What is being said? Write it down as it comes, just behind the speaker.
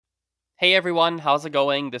Hey everyone, how's it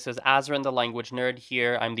going? This is Azrin the Language Nerd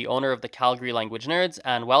here. I'm the owner of the Calgary Language Nerds,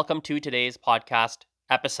 and welcome to today's podcast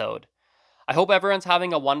episode. I hope everyone's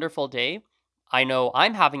having a wonderful day. I know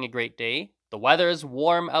I'm having a great day. The weather's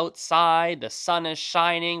warm outside, the sun is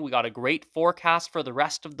shining, we got a great forecast for the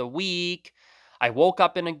rest of the week. I woke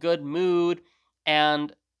up in a good mood,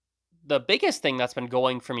 and the biggest thing that's been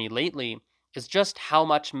going for me lately is just how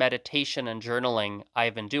much meditation and journaling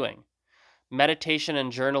I've been doing. Meditation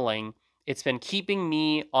and journaling, it's been keeping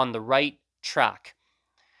me on the right track.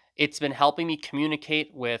 It's been helping me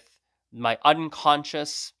communicate with my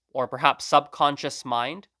unconscious or perhaps subconscious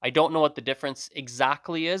mind. I don't know what the difference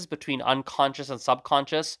exactly is between unconscious and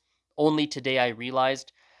subconscious. Only today I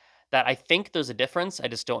realized that I think there's a difference. I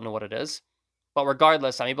just don't know what it is. But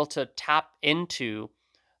regardless, I'm able to tap into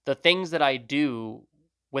the things that I do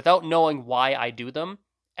without knowing why I do them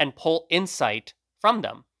and pull insight from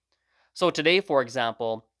them. So today, for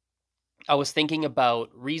example, I was thinking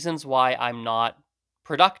about reasons why I'm not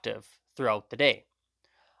productive throughout the day.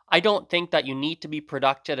 I don't think that you need to be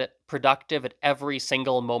productive at every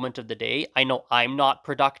single moment of the day. I know I'm not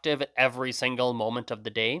productive at every single moment of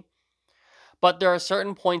the day, but there are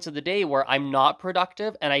certain points of the day where I'm not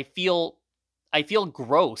productive and I feel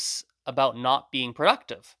gross about not being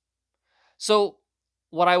productive. So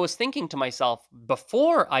what I was thinking to myself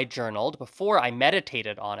before I journaled, before I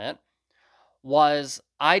meditated on it, was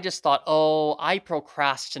I just thought, oh, I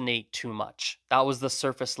procrastinate too much. That was the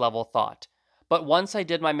surface level thought. But once I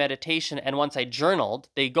did my meditation and once I journaled,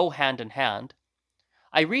 they go hand in hand.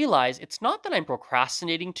 I realized it's not that I'm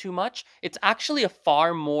procrastinating too much. It's actually a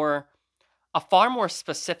far more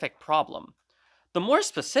specific problem. The more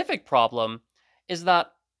specific problem is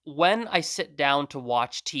that when I sit down to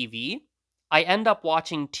watch TV, I end up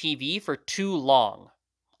watching TV for too long.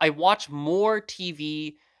 I watch more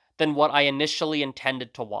TV than what I initially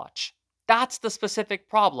intended to watch. That's the specific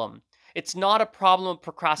problem. It's not a problem of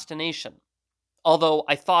procrastination. Although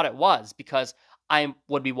I thought it was because I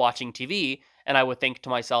would be watching TV and I would think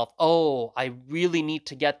to myself, oh, I really need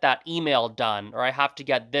to get that email done, or I have to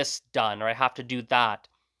get this done, or I have to do that.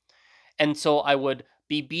 And so I would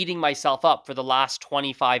be beating myself up for the last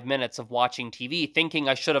 25 minutes of watching TV, thinking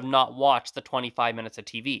I should have not watched the 25 minutes of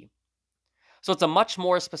TV. So it's a much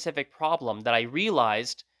more specific problem that I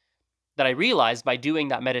realized by doing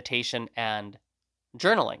that meditation and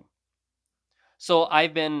journaling. So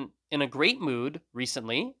I've been in a great mood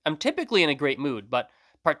recently. I'm typically in a great mood, but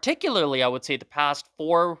particularly I would say the past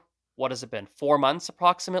what has it been? 4 months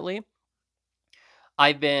approximately.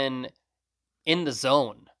 I've been in the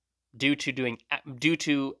zone due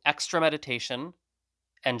to extra meditation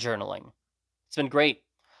and journaling. It's been great.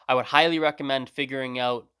 I would highly recommend figuring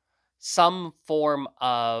out some form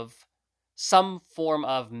of some form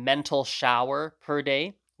of mental shower per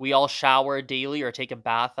day. We all shower daily or take a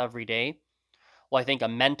bath every day. Well, I think a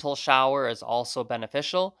mental shower is also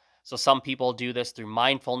beneficial. So some people do this through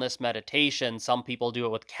mindfulness meditation, some people do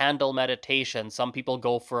it with candle meditation, some people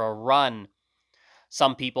go for a run.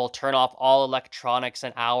 Some people turn off all electronics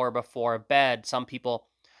an hour before bed.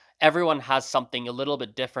 Everyone has something a little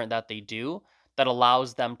bit different that they do that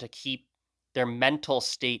allows them to keep their mental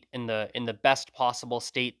state in the best possible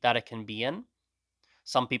state that it can be in.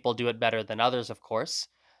 Some people do it better than others, of course,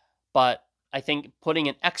 but I think putting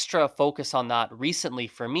an extra focus on that recently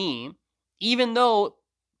for me, even though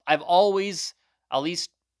I've always, at least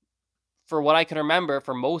for what I can remember,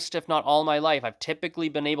 for most, if not all my life, I've typically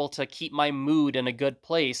been able to keep my mood in a good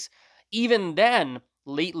place. Even then,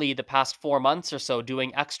 lately, the past 4 months or so,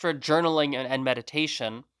 doing extra journaling and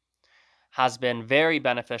meditation has been very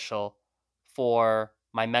beneficial for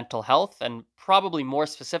my mental health and probably more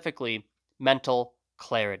specifically, mental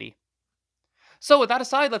clarity. So, with that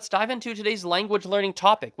aside, let's dive into today's language learning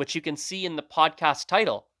topic, which you can see in the podcast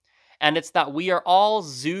title. And it's that we are all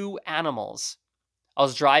zoo animals. I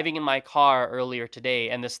was driving in my car earlier today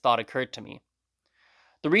and this thought occurred to me.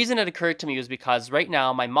 The reason it occurred to me was because right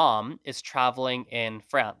now my mom is traveling in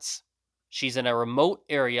France. She's in a remote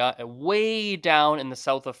area way down in the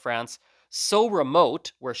south of France, so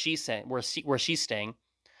remote where she's staying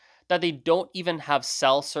that they don't even have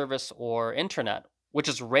cell service or internet, which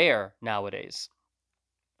is rare nowadays.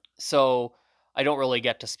 So I don't really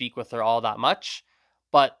get to speak with her all that much.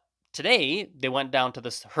 But today they went down to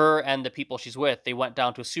this her and the people she's with, they went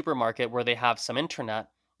down to a supermarket where they have some internet,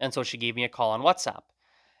 and so she gave me a call on WhatsApp.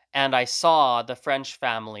 And I saw the French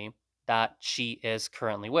family that she is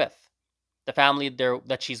currently with. The family there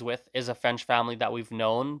that she's with is a French family that we've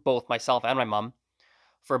known, both myself and my mom,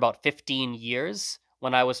 for about 15 years.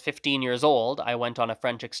 When I was 15 years old, I went on a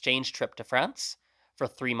French exchange trip to France for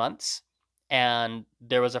 3 months. And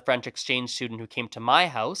there was a French exchange student who came to my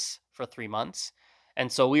house for 3 months.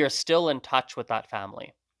 And so we are still in touch with that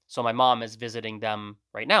family. So my mom is visiting them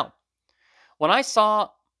right now. When I saw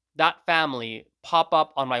that family pop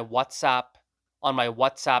up on my WhatsApp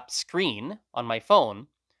screen on my phone,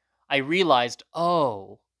 I realized,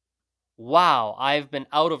 oh, wow, I've been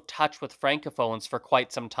out of touch with francophones for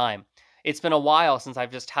quite some time. It's been a while since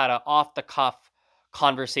I've just had an off the cuff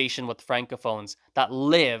conversation with francophones that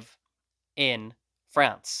live in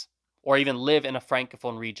France or even live in a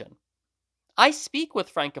francophone region. I speak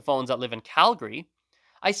with francophones that live in Calgary.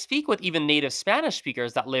 I speak with even native Spanish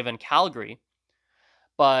speakers that live in Calgary.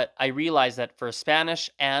 But I realize that for Spanish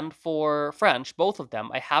and for French, both of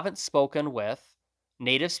them, I haven't spoken with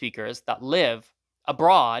native speakers that live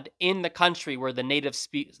abroad in the country where the native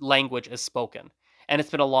language is spoken. And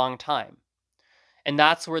it's been a long time. And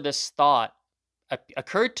that's where this thought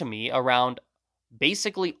occurred to me around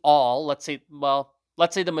basically all, let's say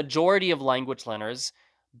the majority of language learners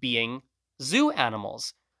being zoo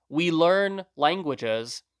animals. We learn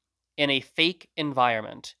languages in a fake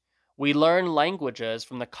environment. We learn languages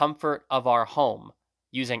from the comfort of our home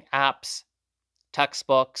using apps,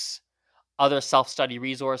 textbooks, other self study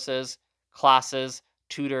resources, classes,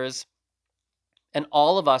 tutors, and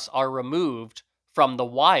all of us are removed from the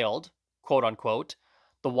wild, quote unquote,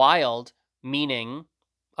 the wild meaning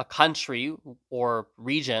a country or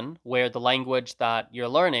region where the language that you're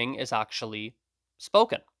learning is actually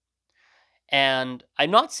spoken. And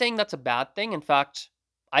I'm not saying that's a bad thing. In fact,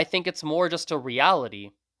 I think it's more just a reality.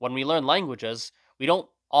 When we learn languages, we don't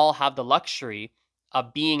all have the luxury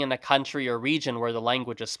of being in a country or region where the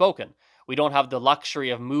language is spoken. We don't have the luxury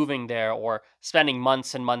of moving there or spending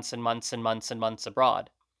months and months and months and months and months abroad.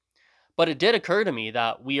 But it did occur to me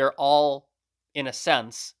that we are all, in a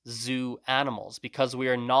sense, zoo animals because we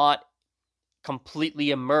are not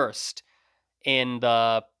completely immersed in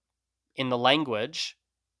the language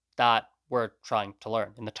that we're trying to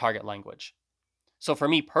learn, in the target language. So for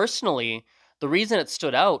me personally, the reason it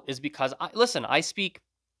stood out is because I speak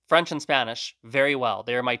French and Spanish very well.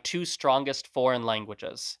 They are my two strongest foreign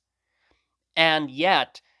languages. And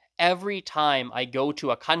yet, every time I go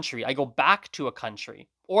to a country, I go back to a country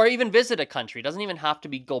or even visit a country. It doesn't even have to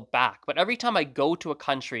be go back, but every time I go to a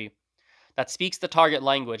country that speaks the target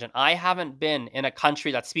language and I haven't been in a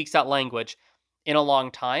country that speaks that language in a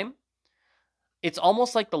long time, it's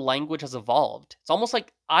almost like the language has evolved. It's almost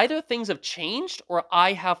like either things have changed or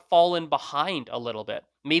I have fallen behind a little bit.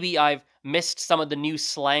 Maybe I've missed some of the new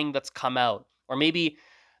slang that's come out, or maybe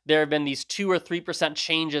there have been these 2 or 3%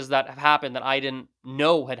 changes that have happened that I didn't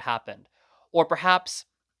know had happened. Or perhaps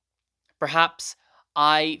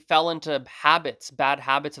I fell into bad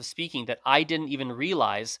habits of speaking that I didn't even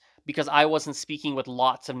realize because I wasn't speaking with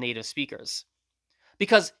lots of native speakers.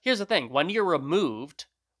 Because here's the thing, when you're removed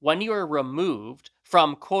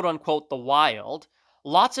from quote unquote the wild,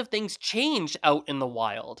 lots of things change out in the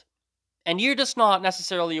wild. And you're just not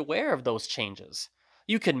necessarily aware of those changes.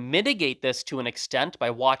 You can mitigate this to an extent by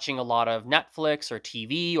watching a lot of Netflix or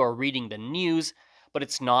TV or reading the news, but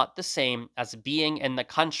it's not the same as being in the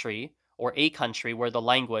country or a country where the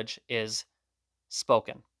language is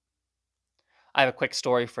spoken. I have a quick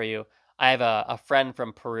story for you. I have a friend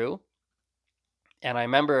from Peru. And I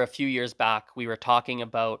remember a few years back, we were talking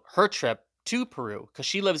about her trip to Peru because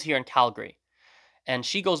she lives here in Calgary. And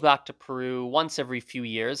she goes back to Peru once every few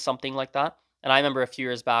years, something like that. And I remember a few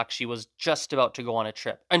years back, she was just about to go on a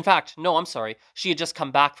trip. In fact, no, I'm sorry. She had just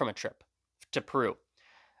come back from a trip to Peru.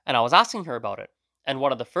 And I was asking her about it. And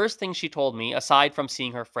one of the first things she told me, aside from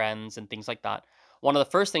seeing her friends and things like that, one of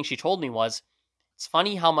the first things she told me was, it's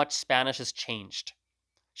funny how much Spanish has changed.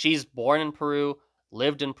 She's born in Peru,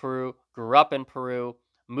 lived in Peru, grew up in Peru,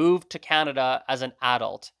 moved to Canada as an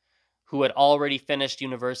adult who had already finished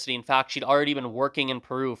university. In fact, she'd already been working in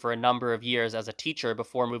Peru for a number of years as a teacher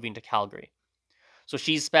before moving to Calgary. So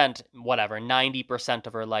she's spent, 90%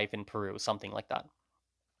 of her life in Peru, something like that.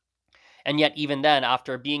 And yet, even then,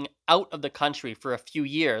 after being out of the country for a few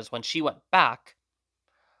years, when she went back,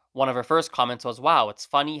 one of her first comments was, wow, it's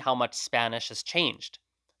funny how much Spanish has changed.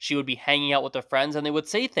 She would be hanging out with her friends and they would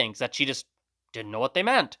say things that she just didn't know what they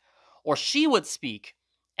meant. Or she would speak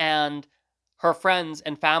and her friends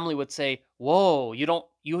and family would say, whoa,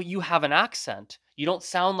 you have an accent. You don't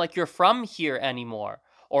sound like you're from here anymore.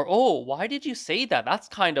 Or, oh, why did you say that? That's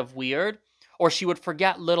kind of weird. Or she would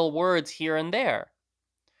forget little words here and there.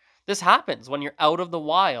 This happens when you're out of the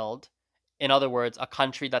wild, in other words, a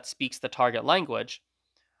country that speaks the target language,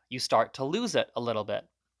 you start to lose it a little bit.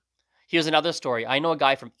 Here's another story. I know a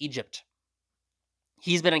guy from Egypt.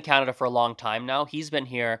 He's been in Canada for a long time now. He's been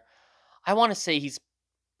here, I want to say he's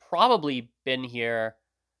probably been here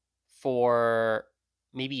for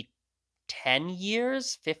maybe 10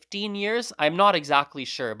 years, 15 years. I'm not exactly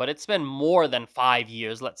sure, but it's been more than 5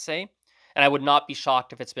 years, let's say. And I would not be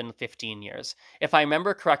shocked if it's been 15 years. If I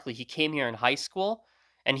remember correctly, he came here in high school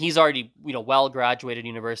and he's already, well graduated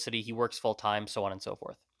university. He works full time, so on and so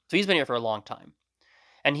forth. So he's been here for a long time.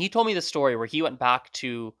 And he told me the story where he went back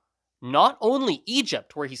to not only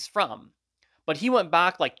Egypt, where he's from, but he went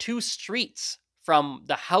back like 2 streets from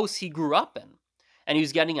the house he grew up in. And he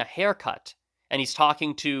was getting a haircut. And he's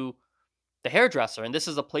talking to the hairdresser. And this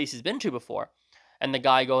is a place he's been to before. And the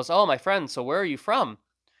guy goes, "Oh, my friend, so where are you from?"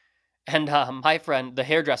 And my friend, the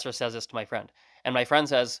hairdresser, says this to my friend. And my friend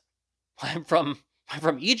says, I'm from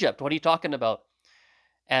Egypt. What are you talking about?"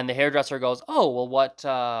 And the hairdresser goes, "Oh, well,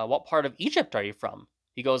 what part of Egypt are you from?"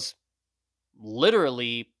 He goes,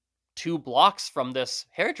 "Literally 2 blocks from this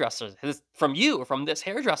hairdresser, from this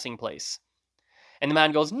hairdressing place." And the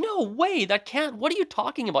man goes, "No way, that can't, what are you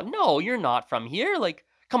talking about? No, you're not from here. Like,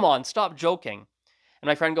 come on, stop joking." And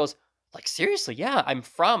my friend goes, "Like, seriously, yeah,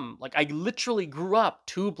 I literally grew up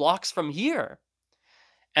 2 blocks from here."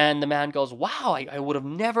 And the man goes, "Wow, I would have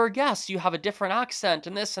never guessed you have a different accent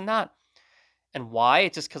and this and that." And why?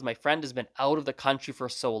 It's just because my friend has been out of the country for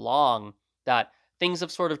so long that things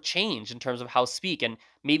have sort of changed in terms of how speak, and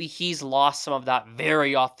maybe he's lost some of that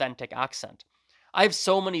very authentic accent. I have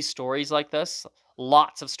so many stories like this,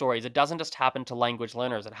 lots of stories. It doesn't just happen to language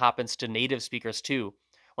learners, it happens to native speakers too.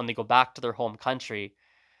 When they go back to their home country,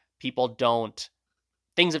 people don't,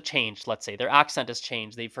 things have changed, let's say. Their accent has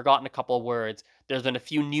changed. They've forgotten a couple of words. There's been a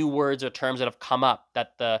few new words or terms that have come up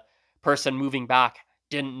that the person moving back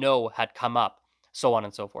didn't know had come up, so on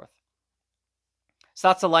and so forth. So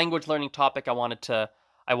that's a language learning topic I wanted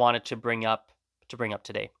to bring up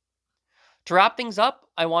today. To wrap things up,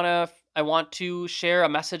 I want to share a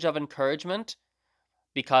message of encouragement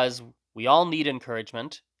because we all need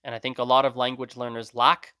encouragement, and I think a lot of language learners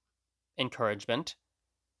lack encouragement.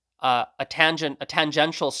 A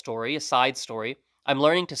tangential story, a side story. I'm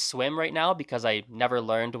learning to swim right now because I never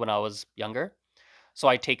learned when I was younger. So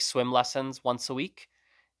I take swim lessons once a week,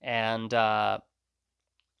 and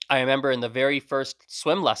I remember in the very first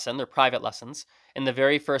swim lesson, they're private lessons. In the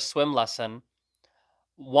very first swim lesson,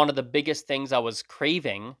 one of the biggest things I was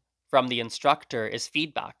craving from the instructor is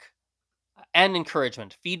feedback and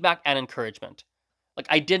encouragement. Feedback and encouragement. Like,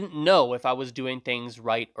 I didn't know if I was doing things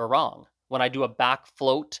right or wrong. When I do a back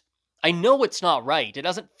float, I know it's not right. It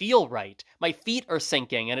doesn't feel right. My feet are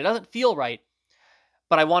sinking and it doesn't feel right.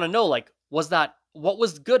 But I want to know, like, what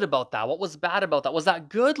was good about that? What was bad about that? Was that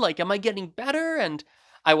good? Like, am I getting better? And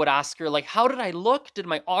I would ask her, like, how did I look? Did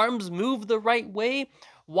my arms move the right way?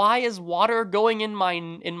 Why is water going in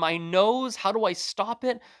my nose? How do I stop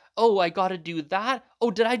it? Oh, I got to do that.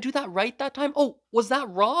 Oh, did I do that right that time? Oh, was that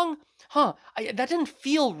wrong? Huh, that didn't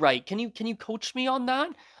feel right. Can you coach me on that?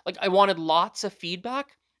 Like, I wanted lots of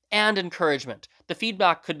feedback and encouragement. The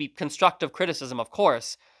feedback could be constructive criticism, of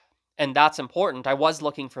course, and that's important. I was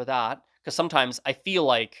looking for that because sometimes I feel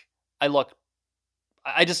like I look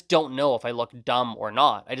I just don't know if I look dumb or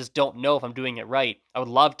not. I just don't know if I'm doing it right. I would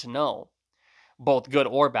love to know, both good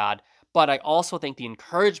or bad, but I also think the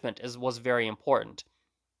encouragement is was very important.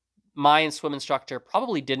 My swim instructor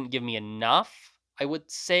probably didn't give me enough, I would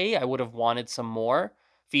say. I would have wanted some more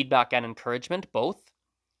feedback and encouragement, both.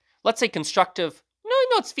 Let's say constructive. No,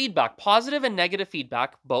 no, it's feedback, positive and negative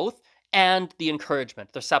feedback, both, and the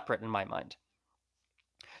encouragement. They're separate in my mind.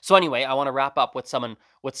 So anyway, I want to wrap up with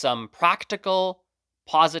some practical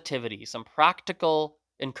positivity, some practical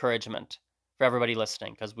encouragement for everybody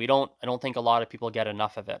listening because I don't think a lot of people get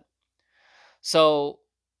enough of it. So,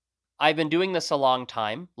 I've been doing this a long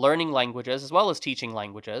time, learning languages as well as teaching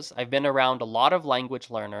languages. I've been around a lot of language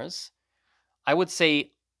learners. I would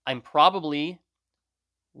say I'm probably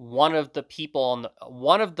one of the people on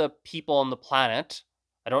the planet.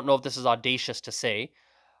 I don't know if this is audacious to say,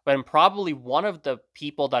 but I'm probably one of the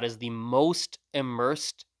people that is the most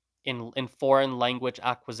immersed in foreign language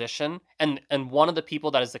acquisition, and one of the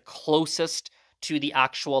people that is the closest to the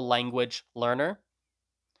actual language learner.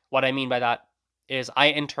 What I mean by that is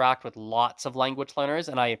I interact with lots of language learners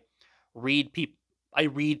and read peop I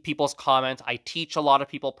read people's comments. I teach a lot of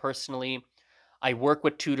people personally. I work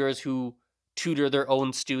with tutors who tutor their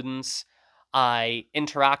own students. I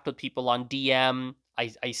interact with people on DM.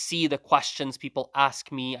 I see the questions people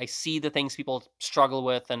ask me. I see the things people struggle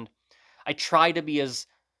with. And I try to be as,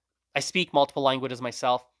 I speak multiple languages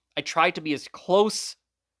myself. I try to be as close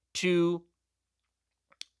to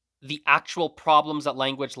the actual problems that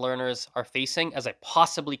language learners are facing as I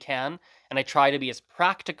possibly can. And I try to be as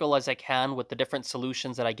practical as I can with the different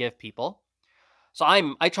solutions that I give people. So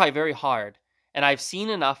I try very hard, and I've seen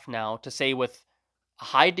enough now to say with a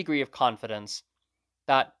high degree of confidence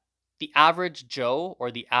that the average Joe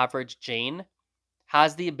or the average Jane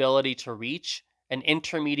has the ability to reach an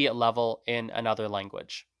intermediate level in another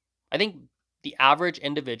language. I think the average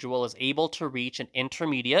individual is able to reach an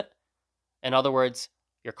intermediate. In other words,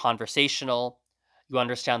 you're conversational, you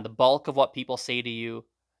understand the bulk of what people say to you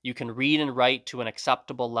can read and write to an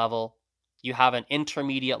acceptable level, you have an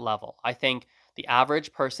intermediate level. I think the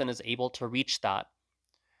average person is able to reach that,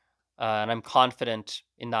 and I'm confident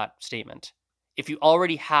in that statement. If you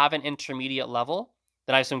already have an intermediate level,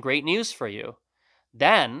 then I have some great news for you.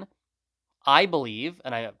 Then I believe,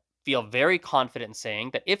 and I feel very confident in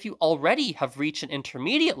saying that if you already have reached an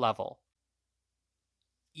intermediate level,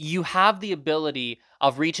 you have the ability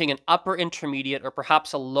of reaching an upper intermediate or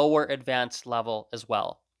perhaps a lower advanced level as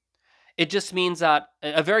well. It just means that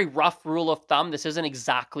a very rough rule of thumb, this isn't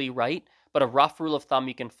exactly right, but a rough rule of thumb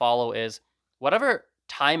you can follow is whatever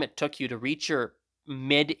time it took you to reach your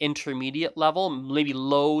mid intermediate level, maybe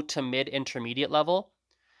low to mid intermediate level,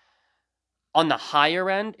 on the higher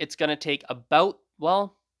end, it's going to take about,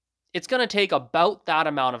 well, it's going to take about that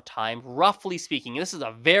amount of time, roughly speaking. This is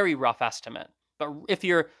a very rough estimate. But if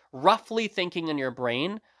you're roughly thinking in your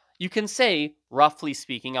brain, you can say, roughly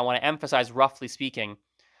speaking, I want to emphasize roughly speaking,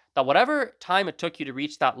 that whatever time it took you to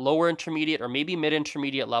reach that lower intermediate or maybe mid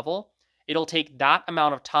intermediate level, it'll take that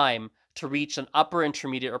amount of time to reach an upper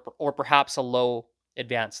intermediate or perhaps a low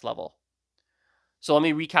advanced level. So let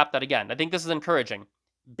me recap that again. I think this is encouraging.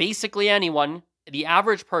 Basically, anyone, the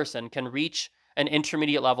average person, can reach an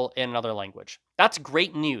intermediate level in another language. That's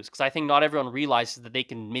great news because I think not everyone realizes that they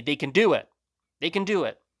can do it. They can do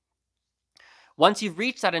it. Once you've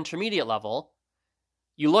reached that intermediate level,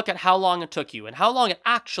 you look at how long it took you and how long it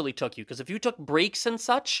actually took you. Because if you took breaks and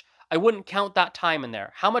such, I wouldn't count that time in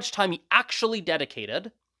there. How much time you actually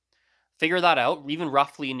dedicated, figure that out, even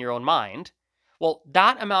roughly in your own mind. Well,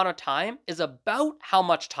 that amount of time is about how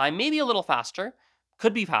much time, maybe a little faster,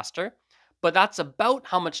 could be faster, but that's about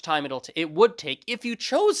how much time it would take if you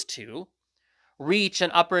chose to reach an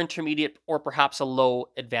upper intermediate or perhaps a low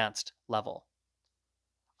advanced level.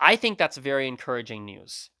 I think that's very encouraging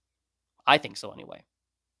news. I think so anyway.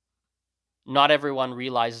 Not everyone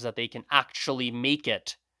realizes that they can actually make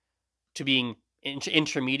it to being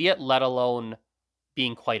intermediate, let alone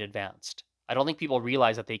being quite advanced. I don't think people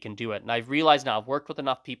realize that they can do it. And I've realized now, I've worked with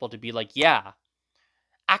enough people to be like, yeah,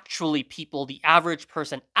 actually, people, the average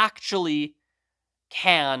person actually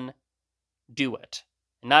can do it.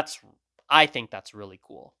 And I think that's really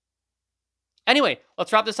cool. Anyway,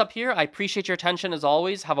 let's wrap this up here. I appreciate your attention as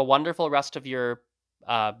always. Have a wonderful rest of your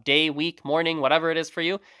day, week, morning, whatever it is for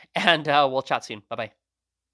you. And we'll chat soon. Bye bye.